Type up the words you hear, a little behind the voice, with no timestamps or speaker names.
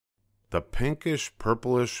The Pinkish,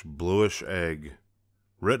 Purplish, Bluish Egg.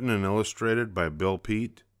 Written and illustrated by Bill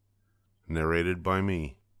Pete. Narrated by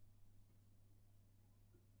me.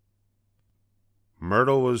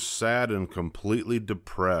 Myrtle was sad and completely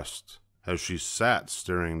depressed as she sat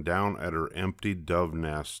staring down at her empty dove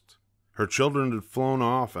nest. Her children had flown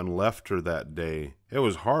off and left her that day. It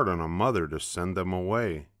was hard on a mother to send them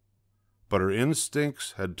away. But her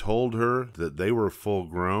instincts had told her that they were full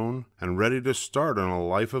grown and ready to start on a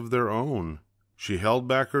life of their own. She held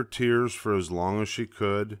back her tears for as long as she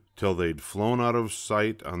could, till they'd flown out of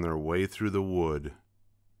sight on their way through the wood.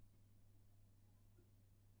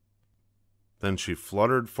 Then she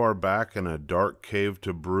fluttered far back in a dark cave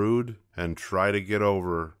to brood and try to get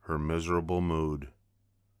over her miserable mood.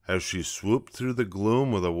 As she swooped through the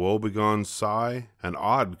gloom with a woebegone sigh, an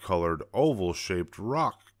odd-colored, oval-shaped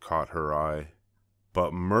rock caught her eye.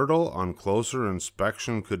 But Myrtle, on closer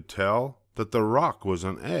inspection, could tell that the rock was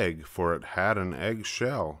an egg, for it had an egg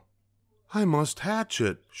shell. "I must hatch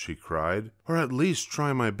it," she cried, "or at least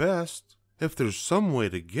try my best, if there's some way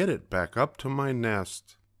to get it back up to my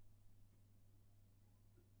nest."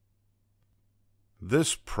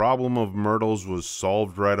 This problem of Myrtle's was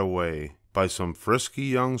solved right away by some frisky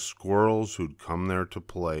young squirrels who'd come there to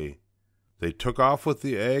play. They took off with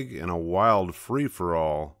the egg in a wild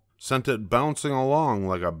free-for-all, sent it bouncing along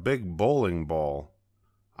like a big bowling ball,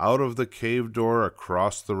 out of the cave door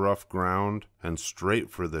across the rough ground, and straight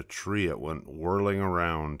for the tree it went whirling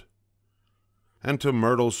around. And to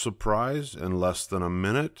Myrtle's surprise, in less than a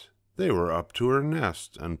minute, they were up to her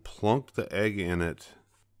nest and plunked the egg in it.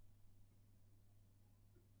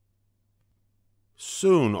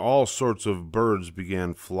 Soon all sorts of birds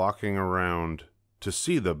began flocking around to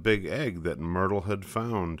see the big egg that Myrtle had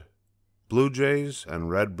found. Blue jays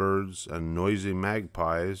and redbirds and noisy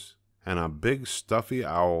magpies, and a big stuffy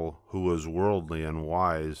owl who was worldly and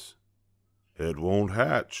wise. "It won't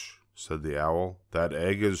hatch," said the owl. "That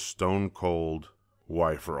egg is stone cold.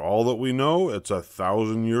 Why, for all that we know, it's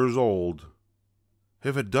 1,000 years old."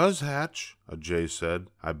 "If it does hatch," a jay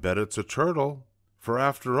said, "I bet it's a turtle. For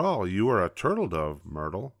after all, you are a turtle dove,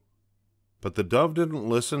 Myrtle." But the dove didn't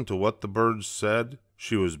listen to what the birds said.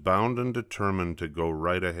 She was bound and determined to go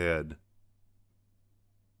right ahead.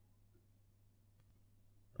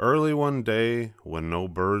 Early one day, when no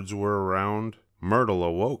birds were around, Myrtle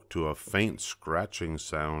awoke to a faint scratching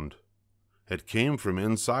sound. It came from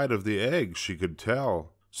inside of the egg, she could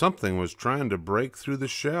tell. Something was trying to break through the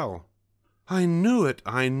shell. "I knew it!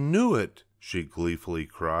 I knew it!" she gleefully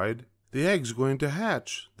cried. "The egg's going to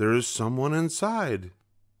hatch. There is someone inside."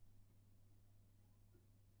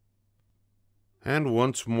 And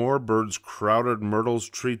once more birds crowded Myrtle's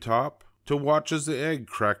treetop to watch as the egg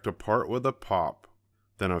cracked apart with a pop.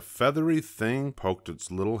 Then a feathery thing poked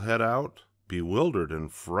its little head out. Bewildered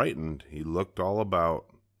and frightened, he looked all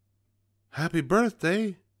about. "Happy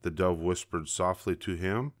birthday," the dove whispered softly to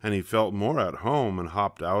him, and he felt more at home and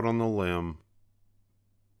hopped out on the limb.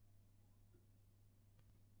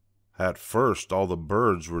 At first, all the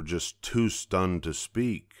birds were just too stunned to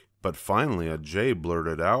speak, but finally a jay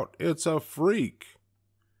blurted out, "It's a freak!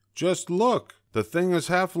 Just look! The thing is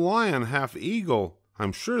half lion, half eagle.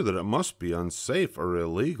 I'm sure that it must be unsafe or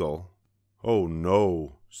illegal." "Oh,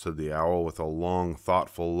 no," said the owl with a long,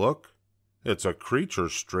 thoughtful look. "It's a creature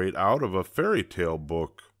straight out of a fairy tale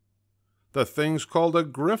book. The thing's called a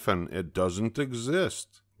griffin. It doesn't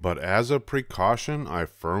exist. But as a precaution, I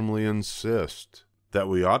firmly insist that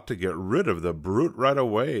we ought to get rid of the brute right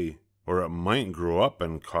away, or it might grow up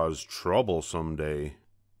and cause trouble some day."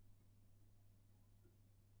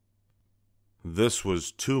 This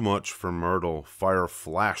was too much for Myrtle. Fire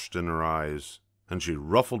flashed in her eyes, and she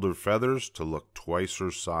ruffled her feathers to look twice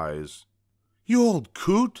her size. "You old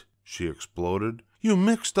coot!" she exploded. "You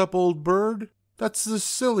mixed-up old bird! That's the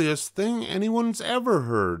silliest thing anyone's ever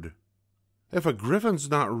heard. If a griffin's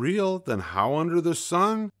not real, then how under the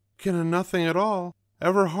sun can a nothing at all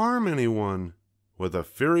ever harm anyone?" With a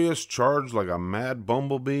furious charge like a mad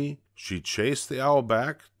bumblebee, she chased the owl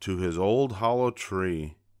back to his old hollow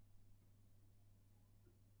tree.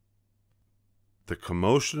 The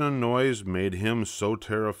commotion and noise made him so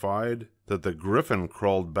terrified that the griffin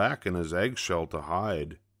crawled back in his eggshell to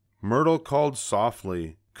hide. Myrtle called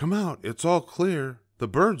softly, "Come out, it's all clear. The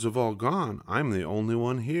birds have all gone. I'm the only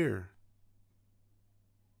one here."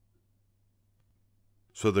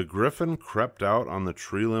 So the griffin crept out on the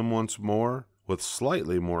tree limb once more, with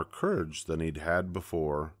slightly more courage than he'd had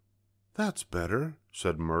before. "That's better,"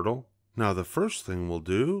 said Myrtle. "Now the first thing we'll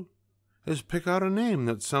do is pick out a name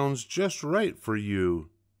that sounds just right for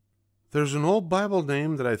you. There's an old Bible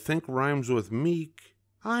name that I think rhymes with meek.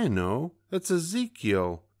 I know, it's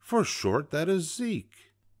Ezekiel, For short, that is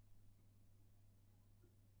Zeke.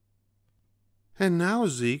 And now,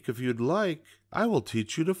 Zeke, if you'd like, I will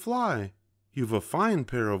teach you to fly. You've a fine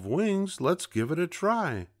pair of wings, let's give it a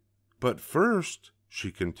try. But first,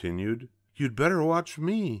 she continued, you'd better watch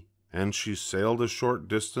me. And she sailed a short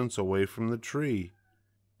distance away from the tree.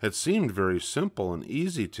 It seemed very simple and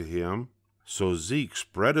easy to him, so Zeke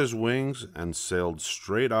spread his wings and sailed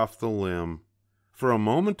straight off the limb. For a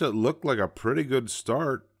moment it looked like a pretty good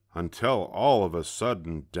start, until all of a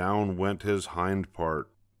sudden down went his hind part.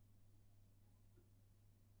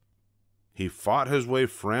 He fought his way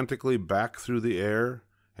frantically back through the air,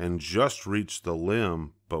 and just reached the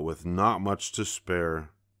limb, but with not much to spare.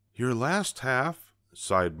 Your last half,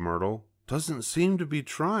 sighed Myrtle, doesn't seem to be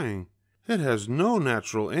trying. It has no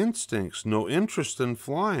natural instincts, no interest in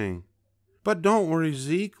flying. But don't worry,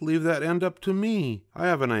 Zeke, leave that end up to me. I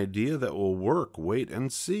have an idea that will work, wait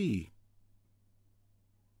and see.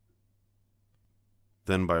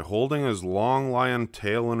 Then by holding his long lion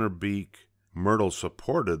tail in her beak, Myrtle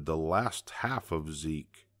supported the last half of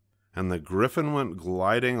Zeke, and the griffin went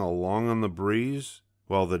gliding along on the breeze,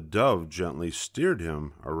 while the dove gently steered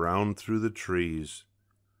him around through the trees.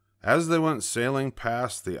 As they went sailing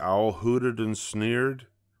past, the owl hooted and sneered,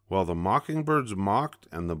 while the mockingbirds mocked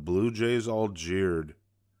and the blue jays all jeered.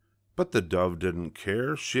 But the dove didn't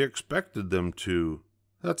care, she expected them to.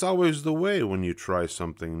 That's always the way when you try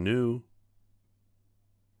something new.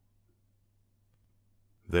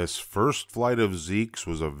 This first flight of Zeke's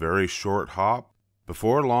was a very short hop.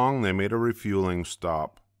 Before long they made a refueling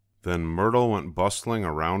stop. Then Myrtle went bustling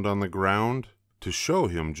around on the ground to show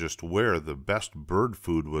him just where the best bird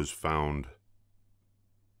food was found.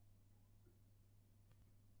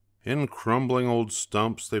 In crumbling old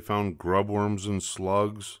stumps they found grubworms and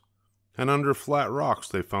slugs, and under flat rocks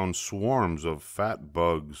they found swarms of fat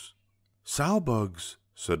bugs. "Sow bugs,"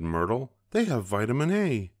 said Myrtle, "they have vitamin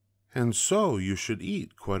A, and so you should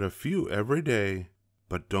eat quite a few every day.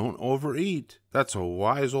 But don't overeat, that's a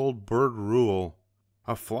wise old bird rule.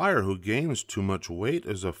 A flyer who gains too much weight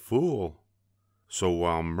is a fool." So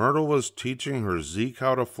while Myrtle was teaching her Zeke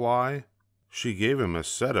how to fly, she gave him a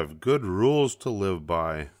set of good rules to live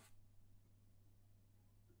by.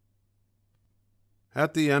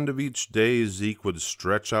 At the end of each day, Zeke would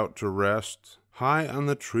stretch out to rest, high on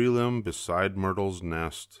the tree limb beside Myrtle's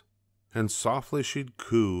nest, and softly she'd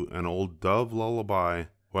coo an old dove lullaby,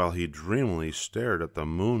 while he dreamily stared at the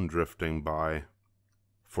moon drifting by.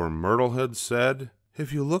 For Myrtle had said,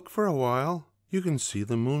 "If you look for a while, you can see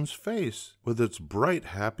the moon's face with its bright,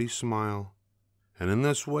 happy smile." And in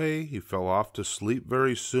this way he fell off to sleep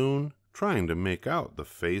very soon, trying to make out the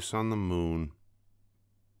face on the moon.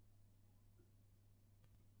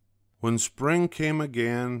 When spring came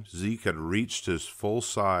again, Zeke had reached his full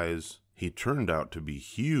size. He turned out to be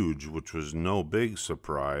huge, which was no big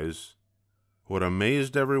surprise. What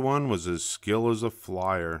amazed everyone was his skill as a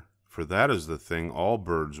flyer, for that is the thing all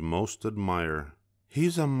birds most admire.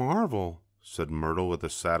 "He's a marvel," said Myrtle with a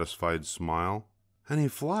satisfied smile, "and he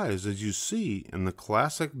flies, as you see, in the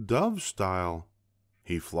classic dove style."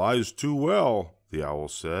 "He flies too well," the owl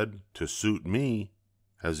said, "to suit me,"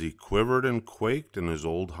 as he quivered and quaked in his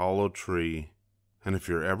old hollow tree. "And if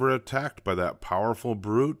you're ever attacked by that powerful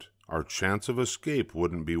brute, our chance of escape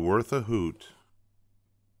wouldn't be worth a hoot."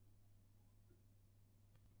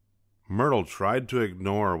 Myrtle tried to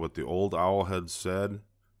ignore what the old owl had said,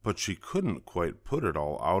 but she couldn't quite put it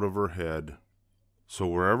all out of her head. So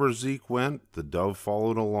wherever Zeke went, the dove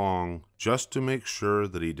followed along, just to make sure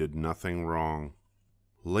that he did nothing wrong.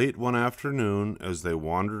 Late one afternoon, as they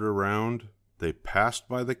wandered around, they passed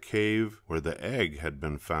by the cave where the egg had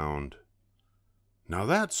been found. "Now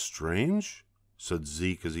that's strange," said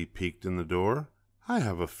Zeke as he peeked in the door. "I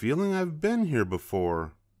have a feeling I've been here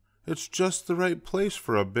before. It's just the right place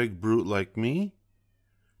for a big brute like me.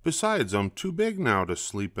 Besides, I'm too big now to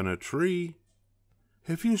sleep in a tree."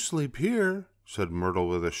 "If you sleep here," said Myrtle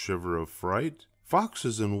with a shiver of fright,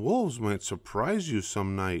 "foxes and wolves might surprise you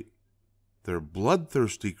some night. They're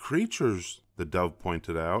bloodthirsty creatures," the dove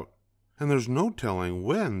pointed out, "and there's no telling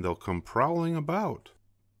when they'll come prowling about."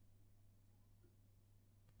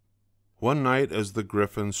 One night, as the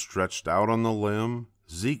griffin stretched out on the limb,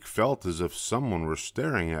 Zeke felt as if someone were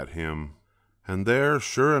staring at him. And there,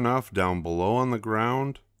 sure enough, down below on the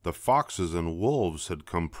ground, the foxes and wolves had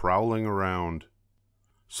come prowling around.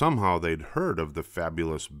 Somehow they'd heard of the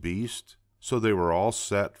fabulous beast, so they were all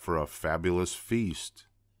set for a fabulous feast.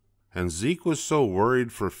 And Zeke was so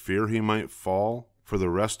worried for fear he might fall, for the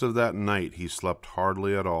rest of that night he slept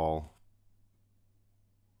hardly at all.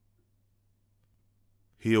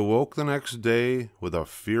 He awoke the next day with a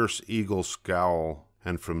fierce eagle scowl,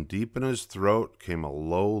 and from deep in his throat came a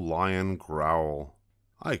low lion growl.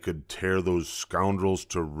 "I could tear those scoundrels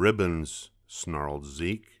to ribbons," snarled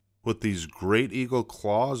Zeke, "with these great eagle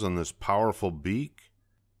claws and this powerful beak."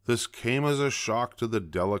 This came as a shock to the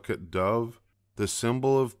delicate dove, the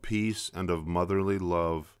symbol of peace and of motherly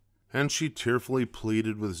love, and she tearfully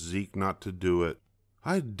pleaded with Zeke not to do it.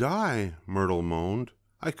 "I'd die," Myrtle moaned.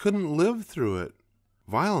 "I couldn't live through it.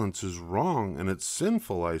 Violence is wrong, and it's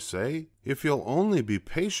sinful, I say. If you'll only be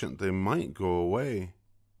patient, they might go away."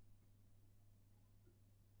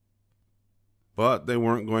 But they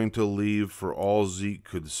weren't going to leave for all Zeke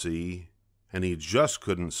could see, and he just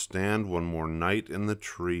couldn't stand one more night in the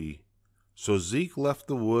tree. So Zeke left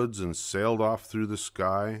the woods and sailed off through the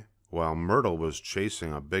sky, while Myrtle was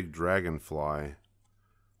chasing a big dragonfly.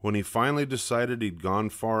 When he finally decided he'd gone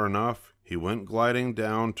far enough, he went gliding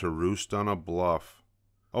down to roost on a bluff,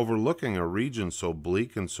 overlooking a region so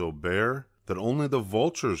bleak and so bare that only the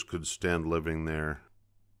vultures could stand living there.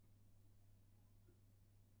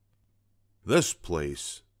 "This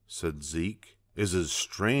place," said Zeke, "is as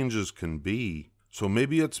strange as can be, so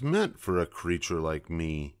maybe it's meant for a creature like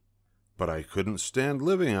me. But I couldn't stand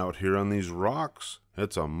living out here on these rocks.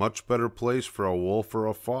 It's a much better place for a wolf or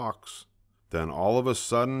a fox." Then all of a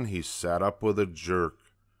sudden he sat up with a jerk.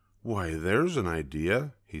 "Why, there's an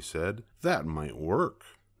idea," he said. "That might work."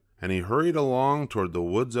 And he hurried along toward the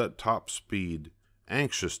woods at top speed,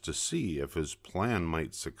 anxious to see if his plan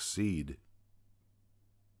might succeed.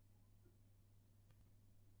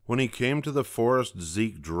 When he came to the forest,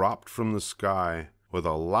 Zeke dropped from the sky with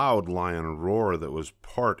a loud lion roar that was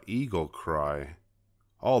part eagle cry.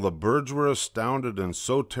 All the birds were astounded and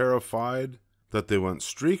so terrified that they went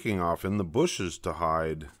streaking off in the bushes to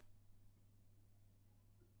hide.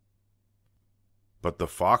 But the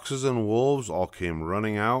foxes and wolves all came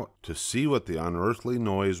running out to see what the unearthly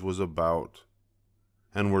noise was about,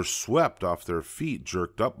 and were swept off their feet,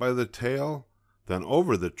 jerked up by the tail. Then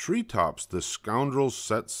over the treetops the scoundrels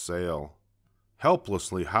set sail,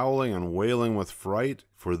 helplessly howling and wailing with fright,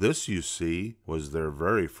 for this, you see, was their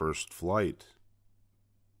very first flight.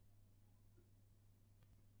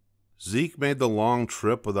 Zeke made the long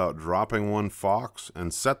trip without dropping one fox,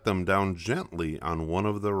 and set them down gently on one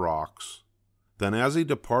of the rocks. Then as he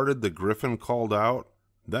departed, the griffin called out,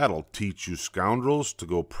 "That'll teach you scoundrels to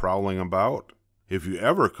go prowling about. If you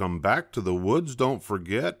ever come back to the woods, don't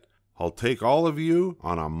forget, I'll take all of you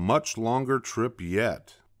on a much longer trip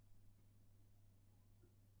yet."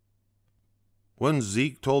 When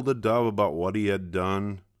Zeke told the dove about what he had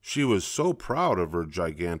done, she was so proud of her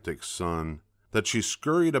gigantic son that she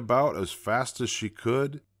scurried about as fast as she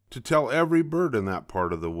could to tell every bird in that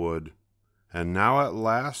part of the wood. And now at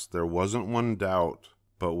last there wasn't one doubt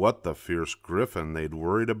but what the fierce griffin they'd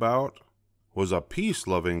worried about was a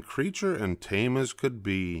peace-loving creature and tame as could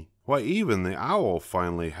be. Why, even the owl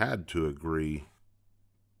finally had to agree.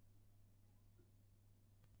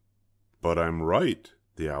 "But I'm right,"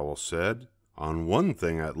 the owl said, "on one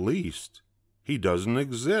thing at least. He doesn't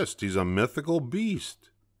exist. He's a mythical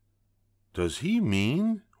beast." "Does he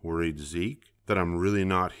mean," worried Zeke, "that I'm really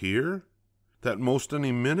not here? That most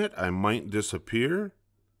any minute I might disappear?"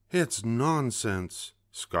 "It's nonsense,"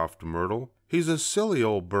 scoffed Myrtle. "He's a silly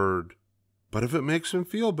old bird. But if it makes him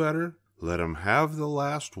feel better, let him have the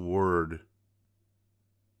last word."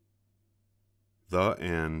 The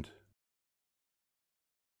end.